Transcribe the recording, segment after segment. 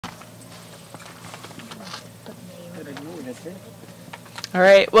All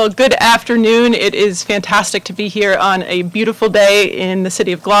right, well, good afternoon. It is fantastic to be here on a beautiful day in the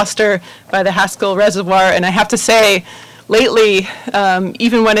city of Gloucester by the Haskell Reservoir. And I have to say, lately,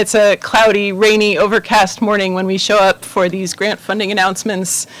 even when it's a cloudy, rainy, overcast morning, when we show up for these grant funding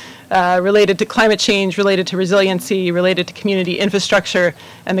announcements related to climate change, related to resiliency, related to community infrastructure,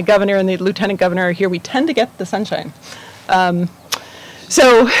 and the governor and the lieutenant governor are here, we tend to get the sunshine.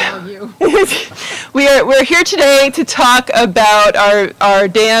 So we're here today to talk about our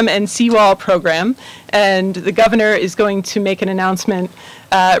Dam and Seawall program, and the governor is going to make an announcement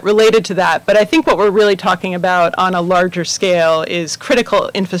related to that. But I think what we're really talking about on a larger scale is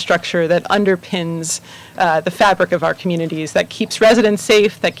critical infrastructure that underpins the fabric of our communities, that keeps residents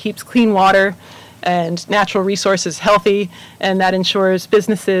safe, that keeps clean water and natural resources healthy, and that ensures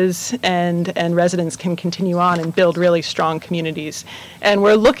businesses and residents can continue on and build really strong communities. And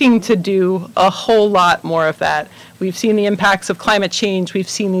we're looking to do a whole lot more of that. We've seen the impacts of climate change. We've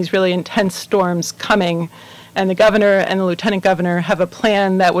seen these really intense storms coming, and the governor and the lieutenant governor have a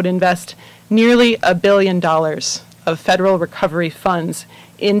plan that would invest nearly $1 billion of federal recovery funds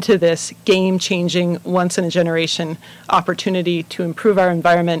into this game-changing, once-in-a-generation opportunity to improve our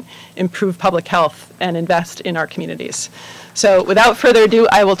environment, improve public health, and invest in our communities. So without further ado,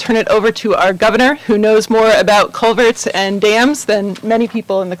 I will turn it over to our governor, who knows more about culverts and dams than many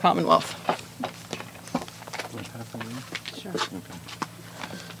people in the Commonwealth. Sure.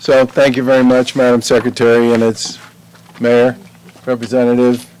 So thank you very much, Madam Secretary, and it's Mayor,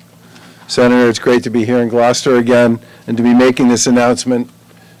 Representative, Senator. It's great to be here in Gloucester again and to be making this announcement.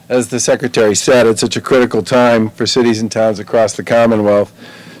 As the Secretary said, at such a critical time for cities and towns across the Commonwealth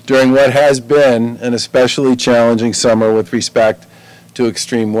during what has been an especially challenging summer with respect to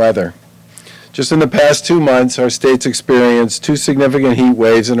extreme weather. Just in the past 2 months, our state's experienced 2 significant heat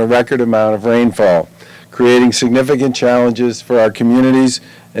waves and a record amount of rainfall, creating significant challenges for our communities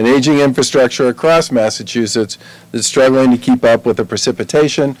and aging infrastructure across Massachusetts that's struggling to keep up with the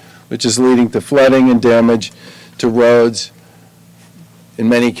precipitation, which is leading to flooding and damage to roads in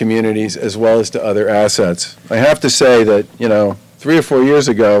many communities, as well as to other assets. I have to say that, 3 or 4 years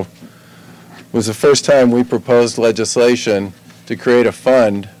ago was the first time we proposed legislation to create a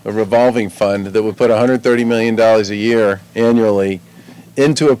fund, a revolving fund, that would put $130 million a year annually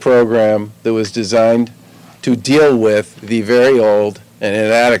into a program that was designed to deal with the very old and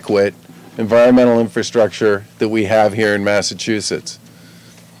inadequate environmental infrastructure that we have here in Massachusetts.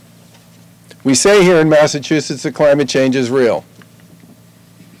 We say here in Massachusetts that climate change is real.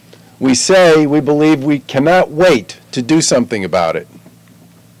 We say we believe we cannot wait to do something about it.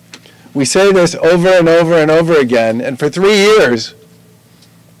 We say this over and over and over again, and for 3 years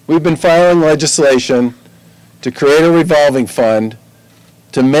we've been filing legislation to create a revolving fund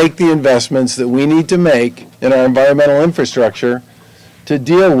to make the investments that we need to make in our environmental infrastructure to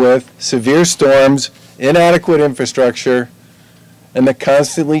deal with severe storms, inadequate infrastructure, and the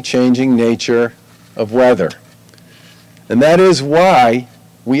constantly changing nature of weather. And that is why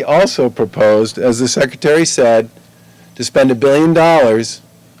we also proposed, as the Secretary said, to spend $1 billion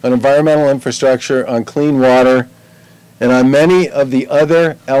on environmental infrastructure, on clean water, and on many of the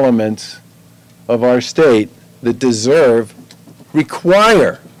other elements of our state that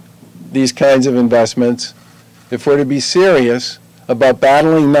require these kinds of investments if we're to be serious about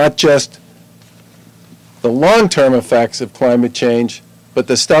battling not just the long-term effects of climate change, but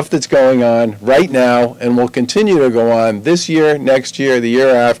the stuff that's going on right now and will continue to go on this year, next year, the year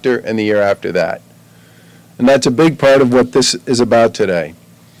after, and the year after that. And that's a big part of what this is about today.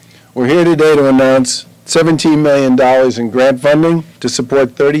 We're here today to announce $17 million in grant funding to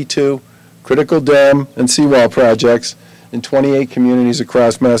support 32 critical dam and seawall projects in 28 communities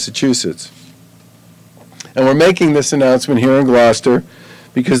across Massachusetts. And we're making this announcement here in Gloucester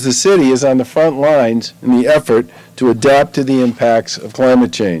because the city is on the front lines in the effort to adapt to the impacts of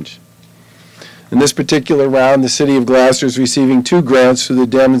climate change. In this particular round, the city of Gloucester is receiving 2 grants through the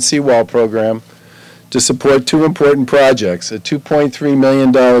Dam and Seawall program to support 2 important projects, a $2.3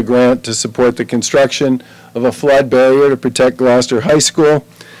 million grant to support the construction of a flood barrier to protect Gloucester High School,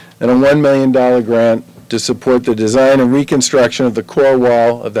 and a $1 million grant to support the design and reconstruction of the core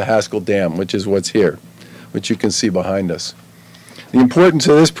wall of the Haskell Dam, which is what's here, which you can see behind us. The importance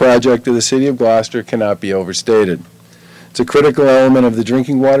of this project to the city of Gloucester cannot be overstated. It's a critical element of the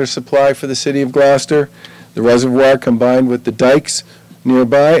drinking water supply for the city of Gloucester. The reservoir, combined with the dikes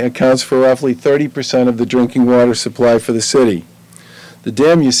nearby, accounts for roughly 30% of the drinking water supply for the city. The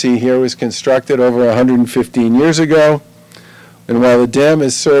dam you see here was constructed over 115 years ago, and while the dam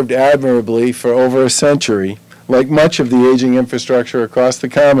has served admirably for over a century, like much of the aging infrastructure across the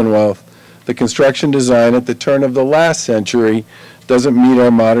Commonwealth, the construction design at the turn of the last century doesn't meet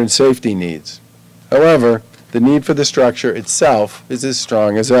our modern safety needs. However, the need for the structure itself is as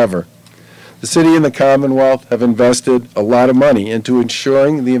strong as ever. The city and the Commonwealth have invested a lot of money into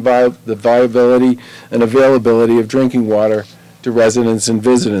ensuring the viability and availability of drinking water to residents and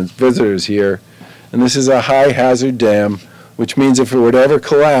visitors here. And this is a high-hazard dam, which means if it would ever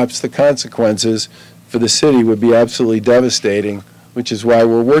collapse, the consequences for the city would be absolutely devastating, which is why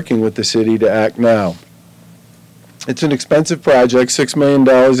we're working with the city to act now. It's an expensive project, $6 million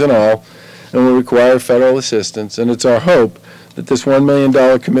in all, and will require federal assistance, and it's our hope that this $1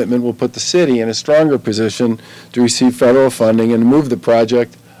 million commitment will put the city in a stronger position to receive federal funding and move the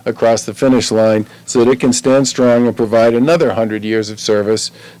project across the finish line so that it can stand strong and provide another 100 years of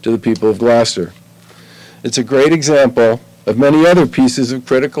service to the people of Gloucester. It's a great example of many other pieces of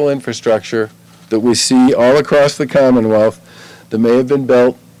critical infrastructure that we see all across the Commonwealth that may have been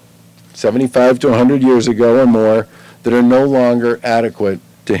built 75 to 100 years ago or more that are no longer adequate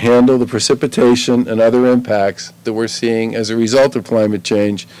to handle the precipitation and other impacts that we're seeing as a result of climate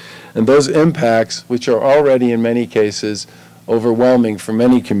change. And those impacts, which are already in many cases overwhelming for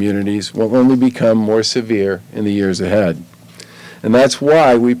many communities, will only become more severe in the years ahead. And that's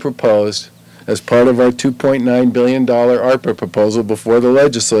why we proposed, as part of our $2.9 billion ARPA proposal before the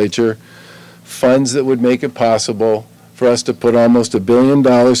legislature, funds that would make it possible for us to put almost $1 billion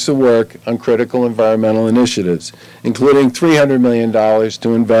to work on critical environmental initiatives, including $300 million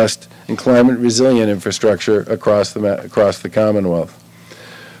to invest in climate-resilient infrastructure across the Commonwealth.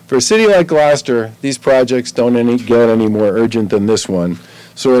 For a city like Gloucester, these projects don't get any more urgent than this one,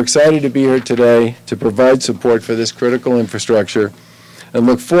 so we're excited to be here today to provide support for this critical infrastructure and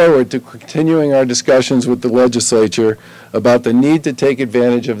look forward to continuing our discussions with the legislature about the need to take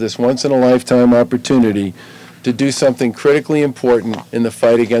advantage of this once-in-a-lifetime opportunity to do something critically important in the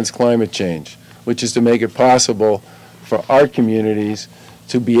fight against climate change, which is to make it possible for our communities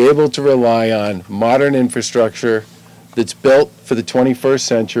to be able to rely on modern infrastructure that's built for the 21st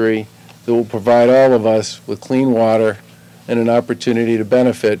century that will provide all of us with clean water and an opportunity to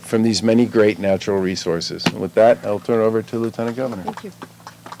benefit from these many great natural resources. And with that, I'll turn it over to Lieutenant Governor. Thank you.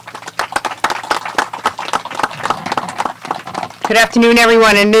 Good afternoon,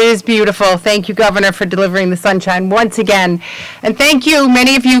 everyone, and it is beautiful. Thank you, Governor, for delivering the sunshine once again. And thank you.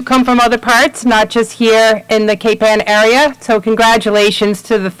 Many of you come from other parts, not just here in the Cape Ann area. So congratulations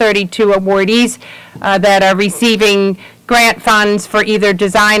to the 32 awardees that are receiving grant funds for either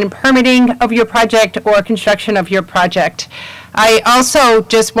design and permitting of your project or construction of your project. I also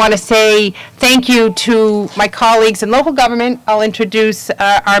just want to say thank you to my colleagues in local government. I'll introduce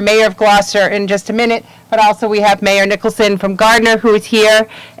our Mayor of Gloucester in just a minute, but also we have Mayor Nicholson from Gardner who is here,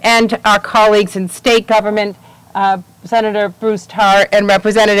 and our colleagues in state government, Senator Bruce Tarr and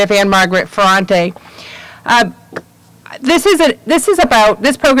Representative Ann Margaret Ferrante.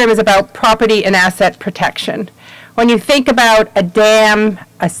 This program is about property and asset protection. When you think about a dam,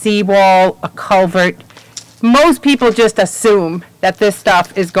 a seawall, a culvert, most people just assume that this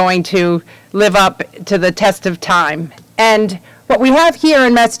stuff is going to live up to the test of time. And what we have here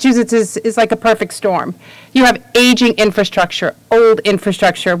in Massachusetts is like a perfect storm. You have aging infrastructure, old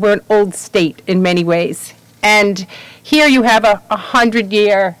infrastructure. We're an old state in many ways. And here you have a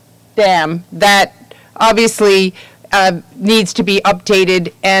 100-year dam that obviously needs to be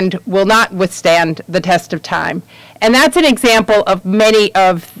updated and will not withstand the test of time. And that's an example of many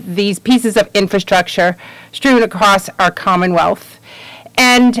of these pieces of infrastructure strewn across our Commonwealth.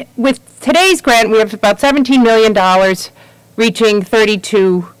 And with today's grant, we have about $17 million reaching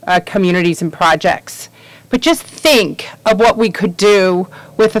 32 communities and projects. But just think of what we could do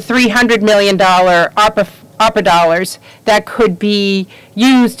with the $300 million ARPA dollars that could be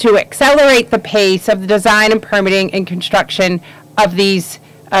used to accelerate the pace of the design and permitting and construction of these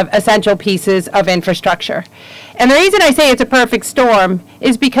essential pieces of infrastructure. And the reason I say it's a perfect storm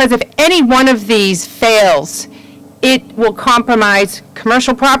is because if any one of these fails, it will compromise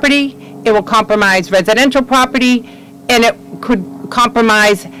commercial property, it will compromise residential property, and it could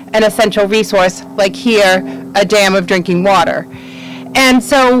compromise an essential resource like here, a dam of drinking water. And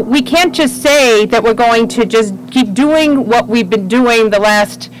so we can't just say that we're going to just keep doing what we've been doing the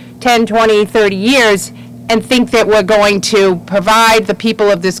last 10, 20, 30 years and think that we're going to provide the people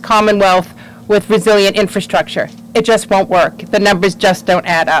of this Commonwealth with resilient infrastructure. It just won't work. The numbers just don't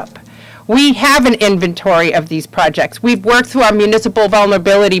add up. We have an inventory of these projects. We've worked through our municipal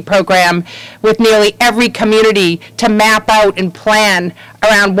vulnerability program with nearly every community to map out and plan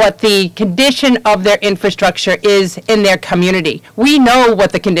around what the condition of their infrastructure is in their community. We know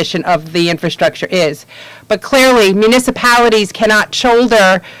what the condition of the infrastructure is, but clearly municipalities cannot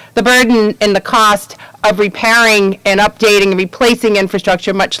shoulder the burden and the cost of repairing and updating and replacing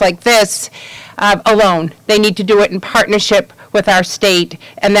infrastructure much like this alone. They need to do it in partnership with our state,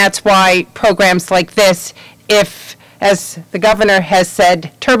 and that's why programs like this, if, as the governor has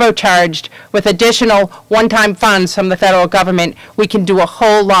said, turbocharged with additional one-time funds from the federal government, we can do a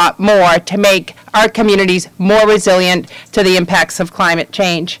whole lot more to make our communities more resilient to the impacts of climate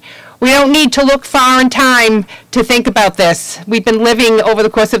change. We don't need to look far in time to think about this. We've been living over the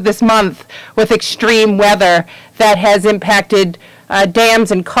course of this month with extreme weather that has impacted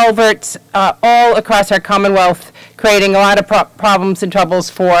dams and culverts all across our Commonwealth, creating a lot of problems and troubles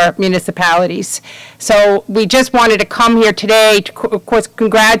for municipalities. So we just wanted to come here today to, of course,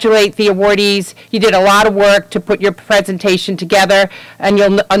 congratulate the awardees. You did a lot of work to put your presentation together, and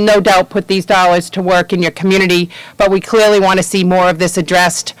you'll no doubt put these dollars to work in your community, but we clearly want to see more of this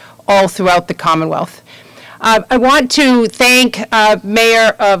addressed all throughout the Commonwealth. I want to thank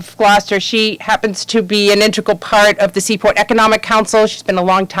Mayor of Gloucester. She happens to be an integral part of the Seaport Economic Council. She's been a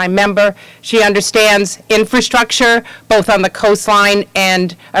longtime member. She understands infrastructure, both on the coastline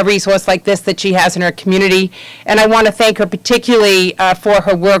and a resource like this that she has in her community. And I want to thank her particularly for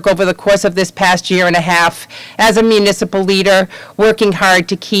her work over the course of this past year and a half as a municipal leader, working hard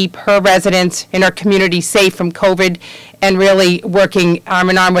to keep her residents in her community safe from COVID, and really working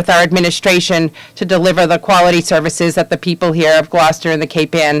arm in arm with our administration to deliver the quality services that the people here of Gloucester and the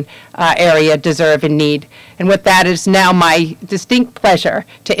Cape Ann area deserve and need. And with that, it is now my distinct pleasure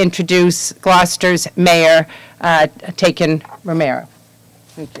to introduce Gloucester's Mayor, Theken Romeo.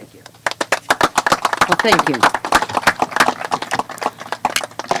 Thank you. Well, thank you.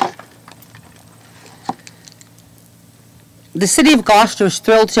 The City of Gloucester is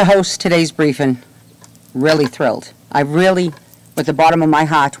thrilled to host today's briefing. Really thrilled. I really, with the bottom of my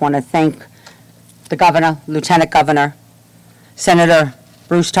heart, want to thank the Governor, Lieutenant Governor, Senator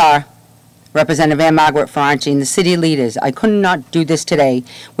Bruce Tarr, Representative Ann Margaret Ferranti, and the city leaders. I could not do this today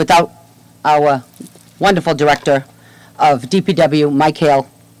without our wonderful Director of DPW, Mike Hale,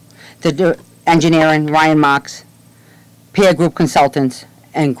 the engineering, Ryan Marks, peer group consultants,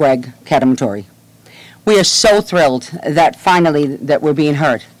 and Greg Catamatori. We are so thrilled that finally that we're being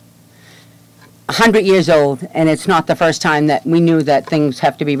heard. 100 years old, and it's not the first time that we knew that things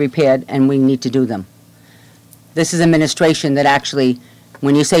have to be repaired and we need to do them. This is an administration that actually,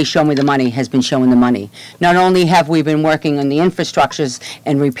 when you say show me the money, has been showing the money. Not only have we been working on the infrastructures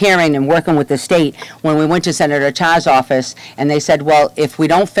and repairing and working with the state, when we went to Senator Tarr's office and they said, well, if we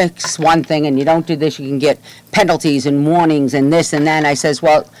don't fix one thing and you don't do this, you can get penalties and warnings and this and that. And I says,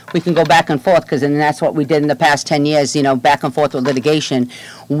 well, we can go back and forth, because that's what we did in the past 10 years, you know, back and forth with litigation.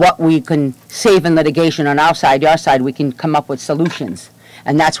 What we can save in litigation on our side, your side, we can come up with solutions.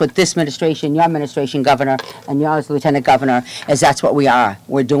 And that's what this administration, your administration, Governor, and yours, Lieutenant Governor, is that's what we are.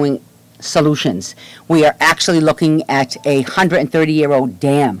 We're doing solutions. We are actually looking at a 130-year-old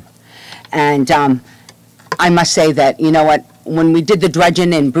dam. And I must say that, you know what, when we did the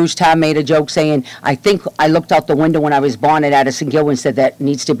dredging, and Bruce Tarr made a joke saying, I think I looked out the window when I was born at Addison Gilwin and said that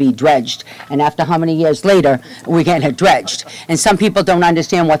needs to be dredged. And after how many years later, we're getting it dredged. And some people don't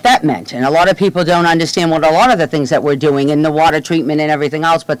understand what that meant. And a lot of people don't understand what a lot of the things that we're doing and the water treatment and everything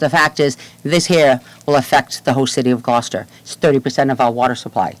else. But the fact is, this here will affect the whole city of Gloucester. It's 30% of our water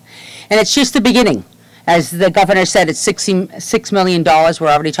supply. And it's just the beginning. As the governor said, it's $6 million. We're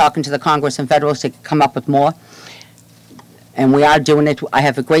already talking to the Congress and federalists to come up with more. And we are doing it. I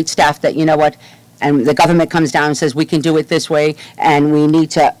have a great staff that, you know what, and the government comes down and says, we can do it this way, and we need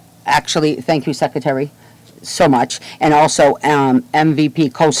to actually, thank you, Secretary, so much, and also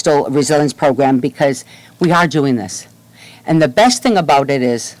MVP Coastal Resilience Program, because we are doing this. And the best thing about it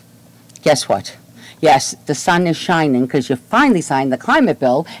is, guess what? Yes, the sun is shining because you finally signed the climate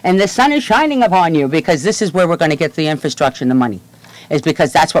bill, and the sun is shining upon you, because this is where we're going to get the infrastructure and the money, is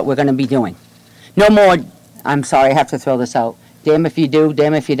because that's what we're going to be doing. No more, I'm sorry, I have to throw this out. Damn if you do,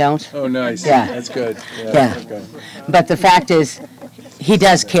 damn if you don't. Oh, nice. Yeah. That's good. Yeah. Okay. But the fact is, he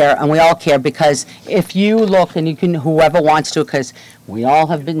does care, and we all care, because if you look, and you can, whoever wants to, because we all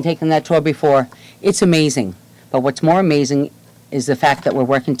have been taking that tour before, it's amazing. But what's more amazing is the fact that we're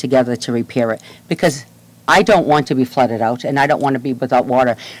working together to repair it. Because I don't want to be flooded out, and I don't want to be without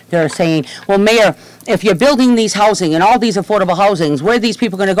water. They're saying, well, Mayor, if you're building these housing and all these affordable housings, where are these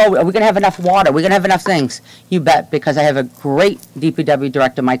people going to go? Are we going to have enough water? Are we going to have enough things? You bet, because I have a great DPW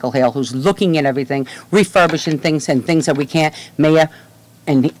director, Michael Hale, who's looking at everything, refurbishing things and things that we can't. Mayor,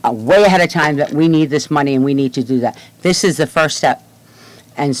 and way ahead of time that we need this money and we need to do that. This is the first step.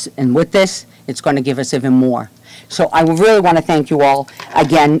 And with this, it's going to give us even more. So I really want to thank you all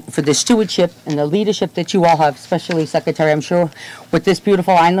again for the stewardship and the leadership that you all have, especially Secretary. I'm sure with this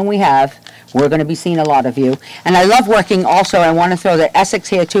beautiful island we have, we're going to be seeing a lot of you. And I love working also, I want to throw the Essex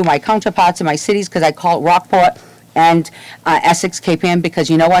here too, my counterparts in my cities, because I call it Rockport and Essex, Cape Ann, because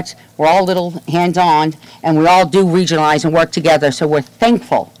you know what? We're all little hands-on, and we all do regionalize and work together, so we're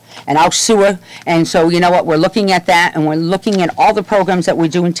thankful. And our sewer, and so you know what? We're looking at that, and we're looking at all the programs that we're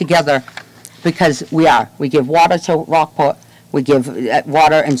doing together, because we give water to Rockport, we give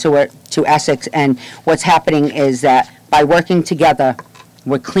water and sewer to Essex, and what's happening is that by working together,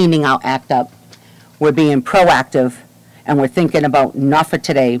 we're cleaning our act up, we're being proactive, and we're thinking about not for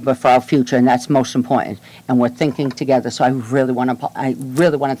today, but for our future, and that's most important. And we're thinking together. So I really want to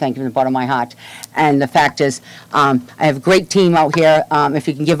thank you from the bottom of my heart. And the fact is, I have a great team out here. If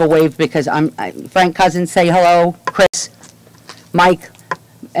you can give a wave, because Frank Cousins, say hello, Chris, Mike,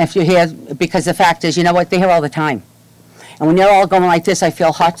 if you're here, because the fact is, you know what? They're here all the time. And when you're all going like this, I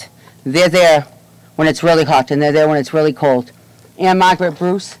feel hot. They're there when it's really hot, and they're there when it's really cold. And Margaret,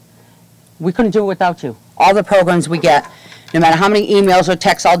 Bruce, we couldn't do it without you. All the programs we get, no matter how many emails or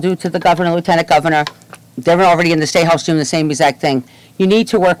texts I'll do to the governor, lieutenant governor, they're already in the State House doing the same exact thing. You need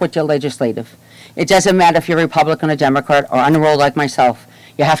to work with your legislative. It doesn't matter if you're Republican or Democrat or unenrolled like myself.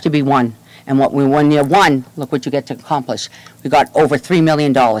 You have to be one. And when you're one, look what you get to accomplish. We got over $3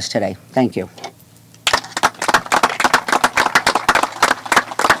 million today. Thank you.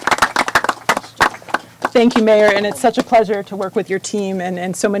 Thank you, Mayor, and it's such a pleasure to work with your team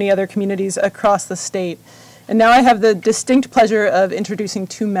and so many other communities across the state. And now I have the distinct pleasure of introducing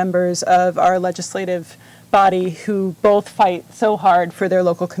two members of our legislative body who both fight so hard for their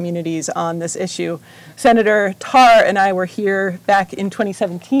local communities on this issue. Senator Tarr and I were here back in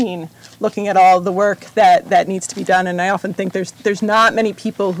 2017 looking at all the work that needs to be done, and I often think there's not many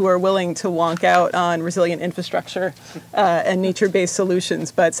people who are willing to wonk out on resilient infrastructure and nature-based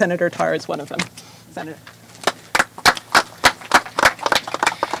solutions, but Senator Tarr is one of them. Senator.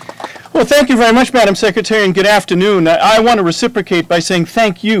 Well, thank you very much, Madam Secretary, and good afternoon. I want to reciprocate by saying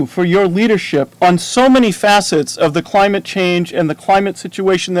thank you for your leadership on so many facets of the climate change and the climate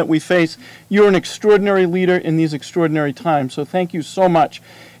situation that we face. You're an extraordinary leader in these extraordinary times, so thank you so much.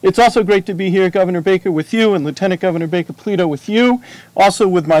 It's also great to be here, Governor Baker, with you, and Lieutenant Governor Baker Polito with you, also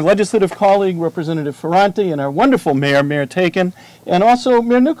with my legislative colleague, Representative Ferranti, and our wonderful Mayor, Mayor Theken, and also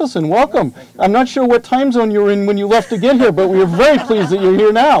Mayor Nicholson. Welcome. I'm not sure what time zone you were in when you left to get here, but we are very pleased that you're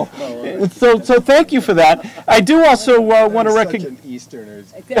here now. So thank you for that. I do also want to recognize...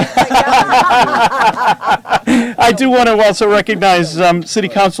 I do want to also recognize City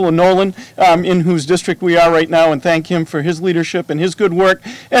Councilor Nolan, in whose district we are right now, and thank him for his leadership and his good work.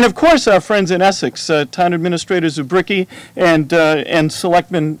 And of course, our friends in Essex, Town Administrator Zubricki and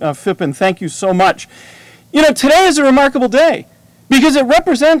Selectman Phippen, thank you so much. You know, today is a remarkable day because it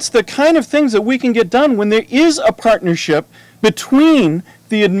represents the kind of things that we can get done when there is a partnership between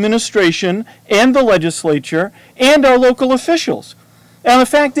the administration and the legislature and our local officials. And the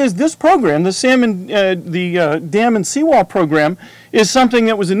fact is, this program, the Dam and Seawall program, is something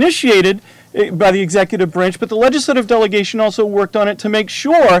that was initiated by the executive branch, but the legislative delegation also worked on it to make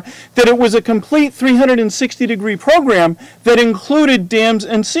sure that it was a complete 360-degree program that included dams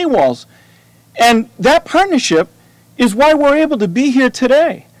and seawalls. And that partnership is why we're able to be here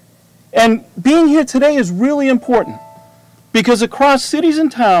today. And being here today is really important because across cities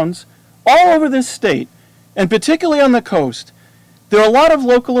and towns all over this state, and particularly on the coast, there are a lot of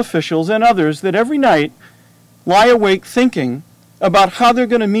local officials and others that every night lie awake thinking about how they're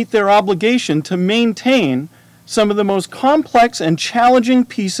going to meet their obligation to maintain some of the most complex and challenging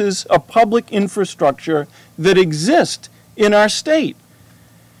pieces of public infrastructure that exist in our state.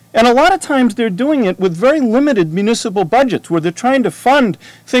 And a lot of times they're doing it with very limited municipal budgets where they're trying to fund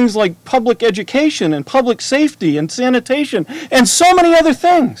things like public education and public safety and sanitation and so many other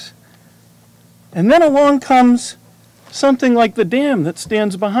things. And then along comes something like the dam that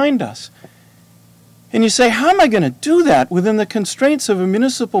stands behind us. And you say, how am I going to do that within the constraints of a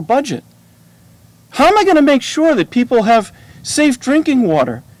municipal budget? How am I going to make sure that people have safe drinking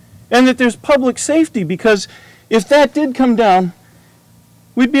water and that there's public safety? Because if that did come down,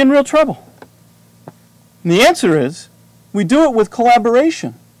 we'd be in real trouble. And the answer is, we do it with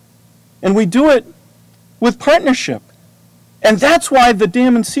collaboration. And we do it with partnership. And that's why the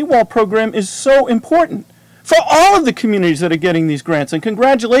Dam and Seawall program is so important for all of the communities that are getting these grants. And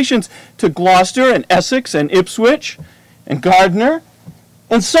congratulations to Gloucester and Essex and Ipswich and Gardner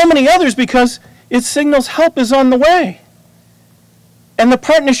and so many others, because it signals help is on the way. And the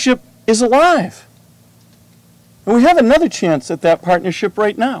partnership is alive. And we have another chance at that partnership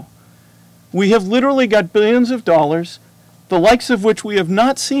right now. We have literally got billions of dollars, the likes of which we have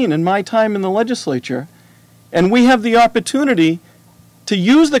not seen in my time in the legislature, and we have the opportunity to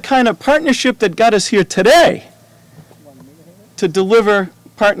use the kind of partnership that got us here today to deliver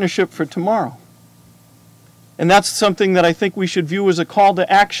partnership for tomorrow. And that's something that I think we should view as a call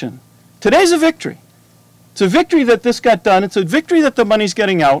to action. Today's a victory. It's a victory that this got done. It's a victory that the money's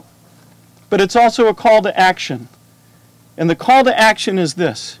getting out, but it's also a call to action. And the call to action is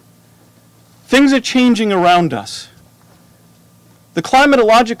this. Things are changing around us. The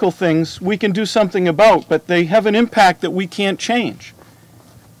climatological things we can do something about, but they have an impact that we can't change.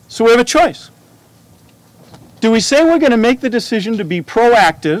 So we have a choice. Do we say we're going to make the decision to be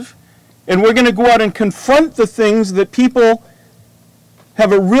proactive, and we're going to go out and confront the things that people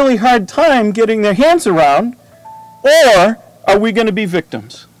have a really hard time getting their hands around, or are we going to be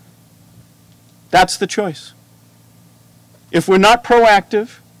victims? That's the choice. If we're not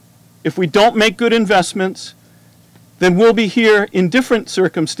proactive, if we don't make good investments, then we'll be here in different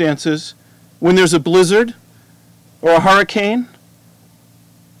circumstances when there's a blizzard or a hurricane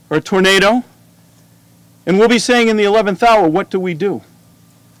or a tornado, and we'll be saying in the 11th hour, what do we do?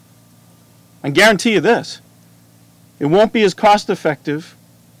 I guarantee you this, it won't be as cost effective,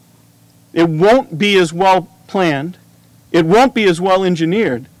 it won't be as well planned, it won't be as well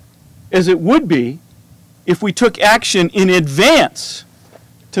engineered as it would be if we took action in advance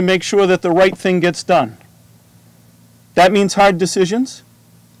to make sure that the right thing gets done. That means hard decisions,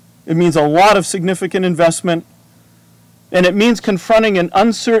 it means a lot of significant investment, and it means confronting an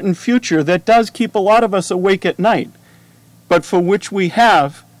uncertain future that does keep a lot of us awake at night, but for which we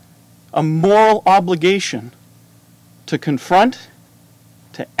have a moral obligation to confront,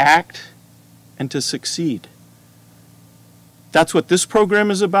 to act, and to succeed. That's what this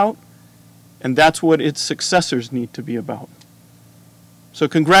program is about, and that's what its successors need to be about. So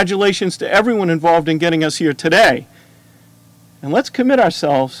congratulations to everyone involved in getting us here today. And let's commit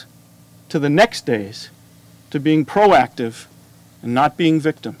ourselves to the next days to being proactive and not being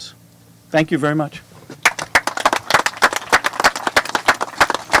victims. Thank you very much.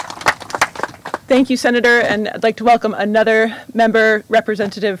 Thank you, Senator, and I'd like to welcome another member,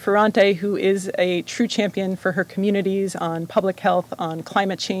 Representative Ferrante, who is a true champion for her communities on public health, on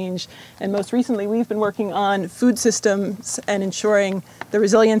climate change, and most recently we've been working on food systems and ensuring the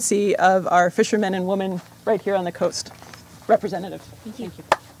resiliency of our fishermen and women right here on the coast. Representative. Thank you.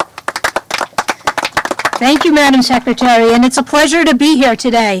 Thank you, Madam Secretary, and it's a pleasure to be here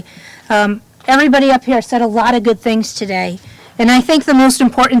today. Everybody up here said a lot of good things today. And I think the most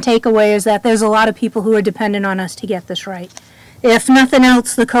important takeaway is that there's a lot of people who are dependent on us to get this right. If nothing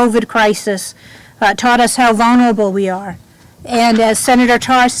else, the COVID crisis taught us how vulnerable we are. And as Senator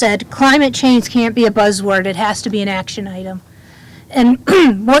Tarr said, climate change can't be a buzzword. It has to be an action item. And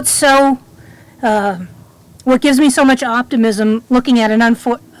what gives me so much optimism looking at an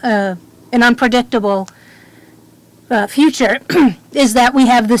unpredictable future is that we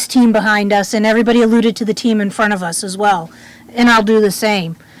have this team behind us, and everybody alluded to the team in front of us as well. And I'll do the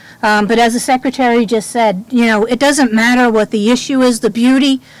same. But as the Secretary just said, you know, it doesn't matter what the issue is. The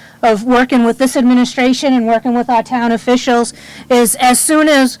beauty of working with this administration and working with our town officials is as soon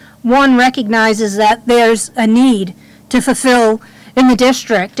as one recognizes that there's a need to fulfill in the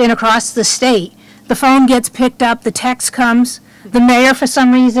district and across the state, the phone gets picked up, the text comes. The mayor, for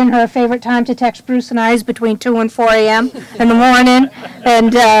some reason, her favorite time to text Bruce and I is between 2 and 4 a.m. in the morning.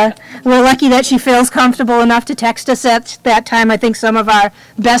 And we're lucky that she feels comfortable enough to text us at that time. I think some of our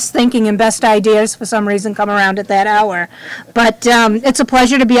best thinking and best ideas, for some reason, come around at that hour. But it's a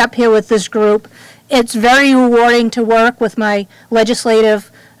pleasure to be up here with this group. It's very rewarding to work with my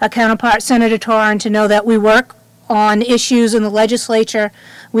legislative counterpart, Senator Tarr, and to know that we work on issues in the legislature.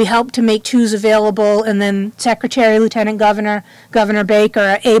 We help to make tools available, and then Secretary, Lieutenant Governor, Governor Baker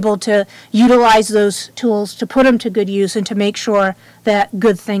are able to utilize those tools to put them to good use and to make sure that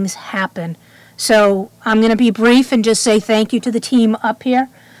good things happen. So I'm going to be brief and just say thank you to the team up here.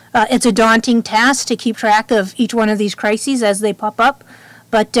 It's a daunting task to keep track of each one of these crises as they pop up,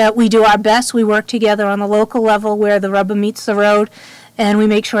 but we do our best. We work together on the local level where the rubber meets the road, and we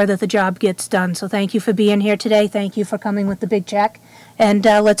make sure that the job gets done. So thank you for being here today. Thank you for coming with the big check. And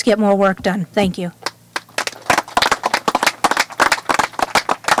let's get more work done. Thank you.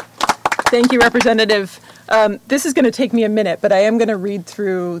 Thank you, Representative. This is going to take me a minute, but I am going to read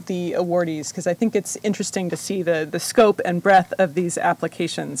through the awardees because I think it's interesting to see the scope and breadth of these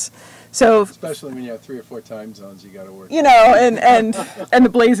applications. So, Especially when you have 3 or 4 time zones you got to work. you know, and the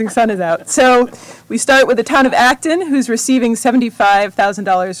blazing sun is out. So we start with the town of Acton, who's receiving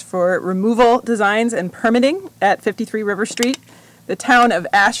 $75,000 for removal designs and permitting at 53 River Street. The town of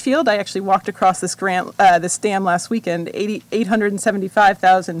Ashfield, I actually walked across this dam last weekend,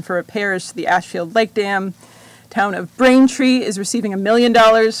 $875,000 for repairs to the Ashfield Lake Dam. Town of Braintree is receiving $1 million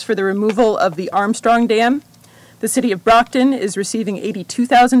for the removal of the Armstrong Dam. The city of Brockton is receiving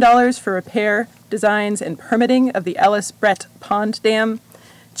 $82,000 for repair, designs, and permitting of the Ellis Brett Pond Dam.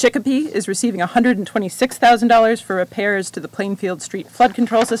 Chicopee is receiving $126,000 for repairs to the Plainfield Street flood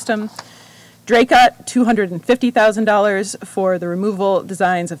control system. Draycott, $250,000 for the removal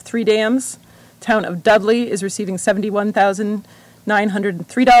designs of 3 dams. Town of Dudley is receiving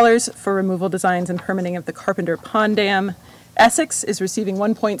 $71,903 for removal designs and permitting of the Carpenter Pond Dam. Essex is receiving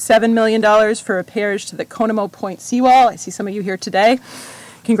 $1.7 million for repairs to the Conemaugh Point seawall. I see some of you here today.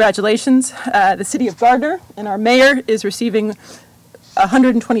 Congratulations. The city of Gardner and our mayor is receiving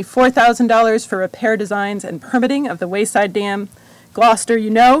 $124,000 for repair designs and permitting of the Wayside Dam. Gloucester, you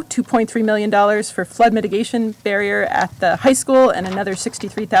know, $2.3 million for flood mitigation barrier at the high school, and another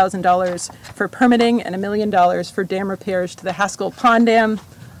 $63,000 for permitting, and $1 million for dam repairs to the Haskell Pond Dam.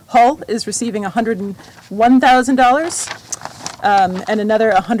 Hull is receiving $101,000 and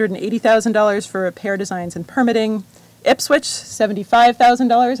another $180,000 for repair designs and permitting. Ipswich,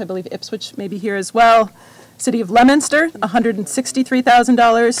 $75,000. I believe Ipswich may be here as well. City of Leominster,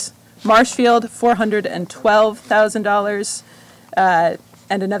 $163,000. Marshfield, $412,000. And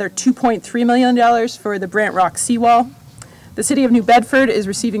another $2.3 million for the Brant Rock seawall. The city of New Bedford is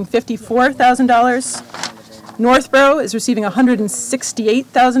receiving $54,000. Northborough is receiving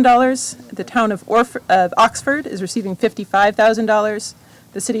 $168,000. The town of Oxford is receiving $55,000.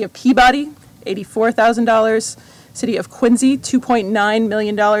 The city of Peabody, $84,000. City of Quincy, $2.9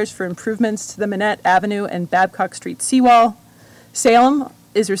 million for improvements to the Manette Avenue and Babcock Street seawall. Salem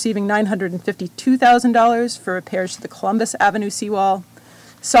is receiving $952,000 for repairs to the Columbus Avenue seawall.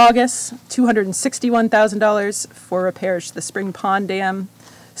 Saugus, $261,000 for repairs to the Spring Pond Dam.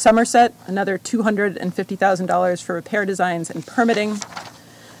 Somerset, another $250,000 for repair designs and permitting.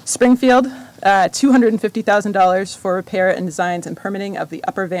 Springfield, $250,000 for repair and designs and permitting of the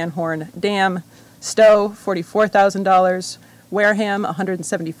Upper Van Horn Dam. Stowe, $44,000. Wareham,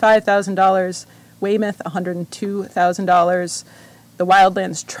 $175,000. Weymouth, $102,000. The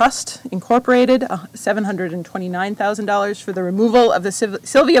Wildlands Trust Incorporated, $729,000 for the removal of the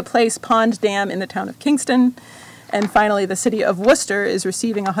Sylvia Place Pond Dam in the town of Kingston. And finally, the city of Worcester is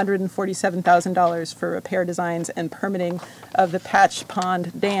receiving $147,000 for repair designs and permitting of the Patch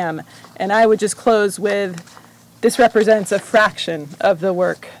Pond Dam. And I would just close with, this represents a fraction of the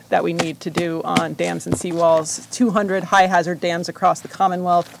work that we need to do on dams and seawalls. 200 high-hazard dams across the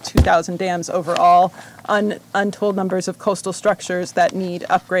Commonwealth, 2,000 dams overall, untold numbers of coastal structures that need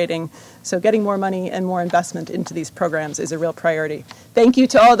upgrading. So getting more money and more investment into these programs is a real priority. Thank you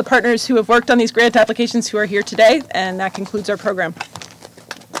to all of the partners who have worked on these grant applications who are here today, and that concludes our program.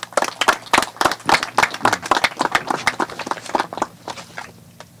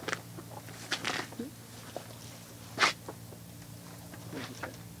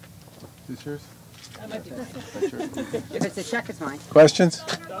 Is yours? If it's a check, it's mine. Questions?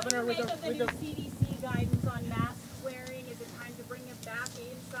 Governor, with the CDC guidance on mask wearing, is it time to bring it back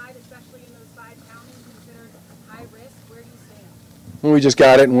inside, especially in those 5 counties considered high risk? Where do you stand? Well, we just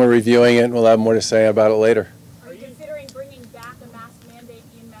got it and we're reviewing it and we'll have more to say about it later. Are you considering bringing back a mask mandate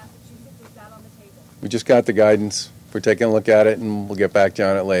in Massachusetts? Is that on the table? We just got the guidance. We're taking a look at it and we'll get back to you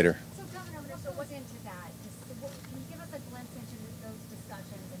on it later. So Governor, so what's into that? Can you give us a glimpse into those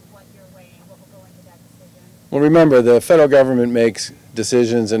discussions and what you're weighing, what will go into that decision? Well, remember, the federal government makes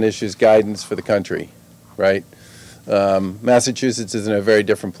decisions and issues guidance for the country, right? Massachusetts is in a very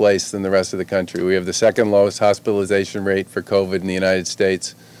different place than the rest of the country. We have the second lowest hospitalization rate for COVID in the United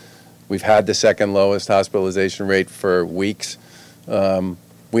States. We've had the second lowest hospitalization rate for weeks.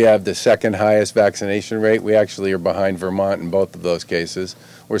 We have the second highest vaccination rate. We actually are behind Vermont in both of those cases.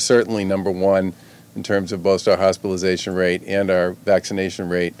 We're certainly number 1 in terms of both our hospitalization rate and our vaccination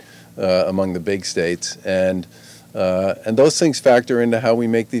rate among the big states. And those things factor into how we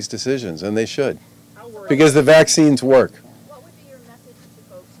make these decisions, and they should, because the vaccines work. What would be your message to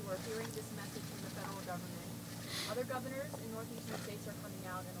folks who are hearing this message from the federal government? Other governors in northeastern states are coming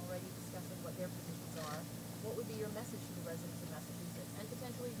out and already discussing what their positions are. What would be your message to the residents of Massachusetts and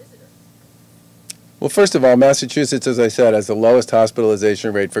potentially visitors? Well, first of all, Massachusetts, as I said, has the lowest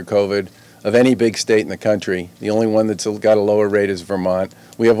hospitalization rate for COVID of any big state in the country. The only one that's got a lower rate is Vermont.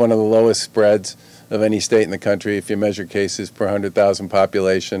 We have one of the lowest spreads of any state in the country if you measure cases per 100,000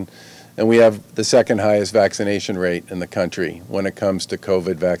 population. And we have the second highest vaccination rate in the country when it comes to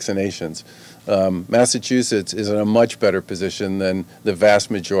COVID vaccinations. Massachusetts is in a much better position than the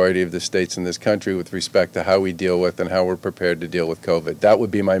vast majority of the states in this country with respect to how we deal with and how we're prepared to deal with COVID. That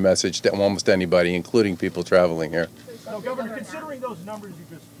would be my message to almost anybody, including people traveling here. So, Governor, considering those numbers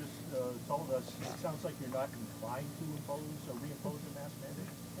you just told us, it sounds like you're not inclined to impose or reimpose a mask mandate at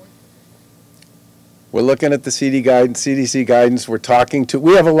this point? We're looking at the CDC guidance.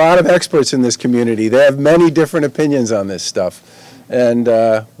 We have a lot of experts in this community. They have many different opinions on this stuff. And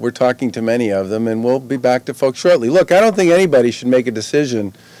we're talking to many of them, and we'll be back to folks shortly. Look, I don't think anybody should make a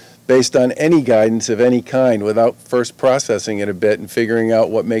decision based on any guidance of any kind without first processing it a bit and figuring out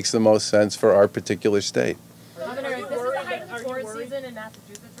what makes the most sense for our particular state. Governor, this is the height of the tourist season in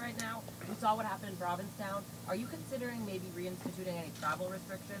Massachusetts right now. We saw what happened in Provincetown. Are you considering maybe reinstituting any travel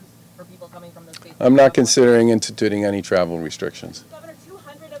restrictions for people coming from those states? I'm not considering instituting any travel restrictions. Governor,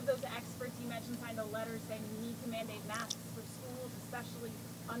 200 of those experts you mentioned signed a letter saying we need to mandate masks for schools, especially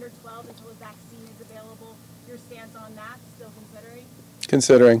under 12, until a vaccine is available. Your stance on that, still considering?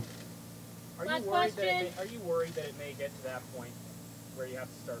 Considering. Are you worried that it may get to that point where you have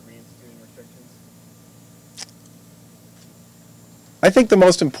to start reinstituting restrictions? I think the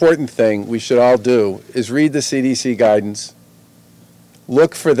most important thing we should all do is read the CDC guidance,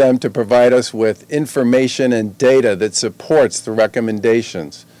 look for them to provide us with information and data that supports the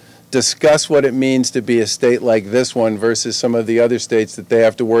recommendations, discuss what it means to be a state like this one versus some of the other states that they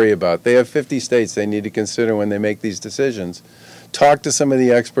have to worry about. They have 50 states they need to consider when they make these decisions. Talk to some of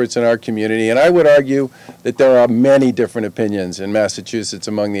the experts in our community, and I would argue that there are many different opinions in Massachusetts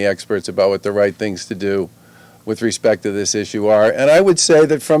among the experts about what the right things to do with respect to this issue are. And I would say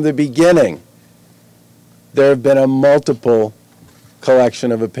that from the beginning, there have been a multiple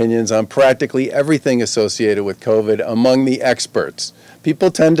collection of opinions on practically everything associated with COVID among the experts.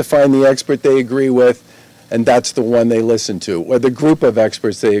 People tend to find the expert they agree with, and that's the one they listen to, or the group of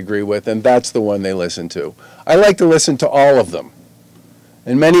experts they agree with, and that's the one they listen to. I like to listen to all of them.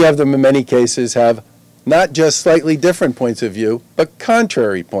 And many of them, in many cases, have not just slightly different points of view, but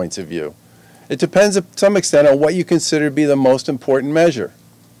contrary points of view. It depends to some extent on what you consider to be the most important measure.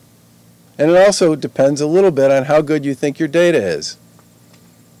 And it also depends a little bit on how good you think your data is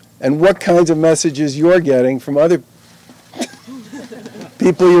and what kinds of messages you're getting from other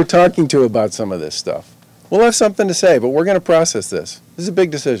people you're talking to about some of this stuff. We'll have something to say, but we're going to process this. This is a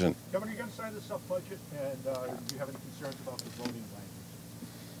big decision. Governor, you're going to sign this up budget, and do you have any concerns about the voting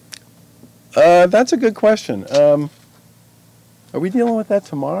language? That's a good question. Are we dealing with that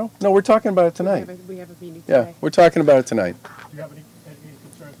tomorrow? No, we're talking about it tonight. We have a meeting today. Yeah, we're talking about it tonight. Do you have any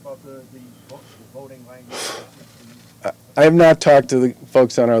concerns about the voting language? I have not talked to the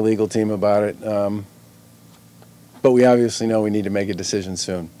folks on our legal team about it, but we obviously know we need to make a decision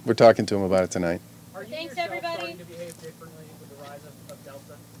soon. We're talking to them about it tonight. Are you yourself starting to behave differently with the rise of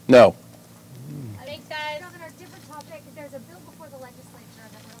Delta? No. Thanks, guys. Governor, different topic. There's a bill before the legislature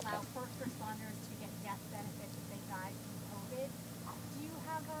that would allow first responders to get death benefits if they died from COVID. Do you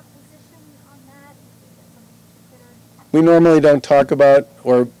have a position on that? Is that something you considered? We normally don't talk about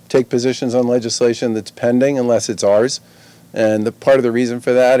or take positions on legislation that's pending unless it's ours. And part of the reason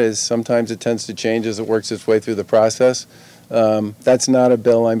for that is sometimes it tends to change as it works its way through the process. That's not a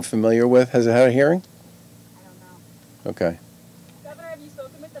bill I'm familiar with. Has it had a hearing? I don't know. Okay. Governor, have you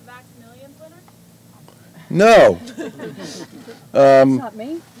spoken with the Vax Millions winner? No. Not me.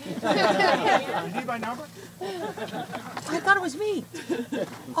 You need my number? I thought it was me.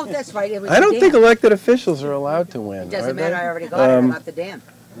 Oh, that's right. It was I don't the think dam. elected officials are allowed to win. It doesn't are matter. they? I already got it about the dam.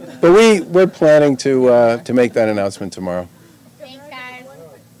 But we're planning to make that announcement tomorrow. Thanks, guys.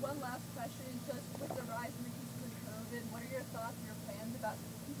 One last question, just with the rise in the cases of COVID, what are your thoughts and your plans about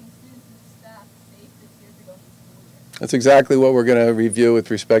keeping students and staff safe this year to go into school year? That's exactly what we're going to review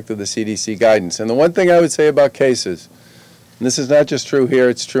with respect to the CDC guidance. And the one thing I would say about cases, and this is not just true here,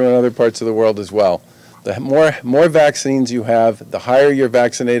 it's true in other parts of the world as well. The more vaccines you have, the higher your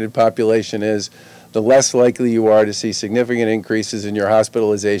vaccinated population is, the less likely you are to see significant increases in your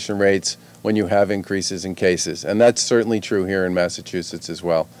hospitalization rates when you have increases in cases. And that's certainly true here in Massachusetts as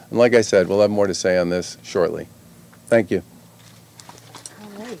well. And like I said, we'll have more to say on this shortly. Thank you. All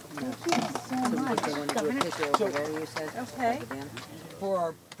right. Thank you so much. Okay. For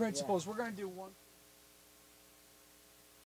our principals, we're going to do one.